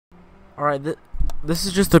Alright, this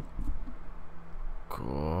is just a...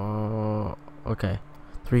 Okay.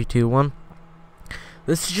 3, 2, 1.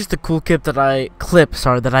 This is just a cool clip that I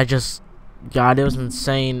just got. It was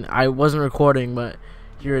insane. I wasn't recording, but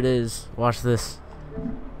here it is. Watch this.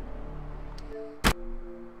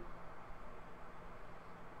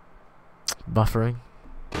 Buffering.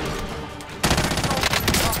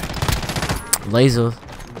 Laser.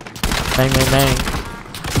 Bang, bang, bang.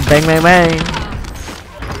 Bang, bang, bang.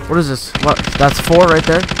 What is this? What? That's 4 right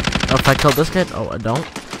there. Oh, if I kill this kid? Oh, I don't.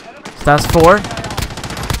 That's 4.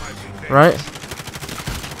 Right?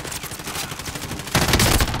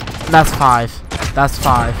 That's 5. That's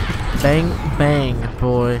 5. Bang, bang,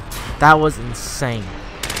 boy. That was insane.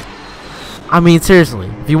 I mean, seriously.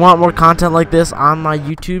 If you want more content like this on my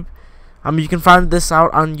YouTube, you can find this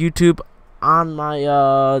out on YouTube on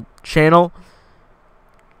my channel.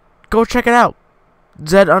 Go check it out.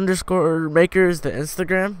 Z_Maker is the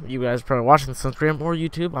Instagram. You guys are probably watching this on Instagram or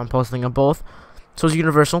YouTube. I'm posting on both, so it's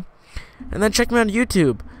universal. And then check me on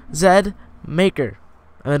YouTube, Z_Maker.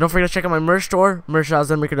 And then don't forget to check out my merch store,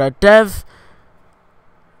 merch.zmaker.dev.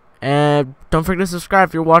 And don't forget to subscribe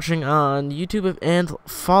if you're watching on YouTube, and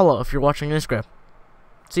follow if you're watching on Instagram.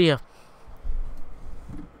 See ya.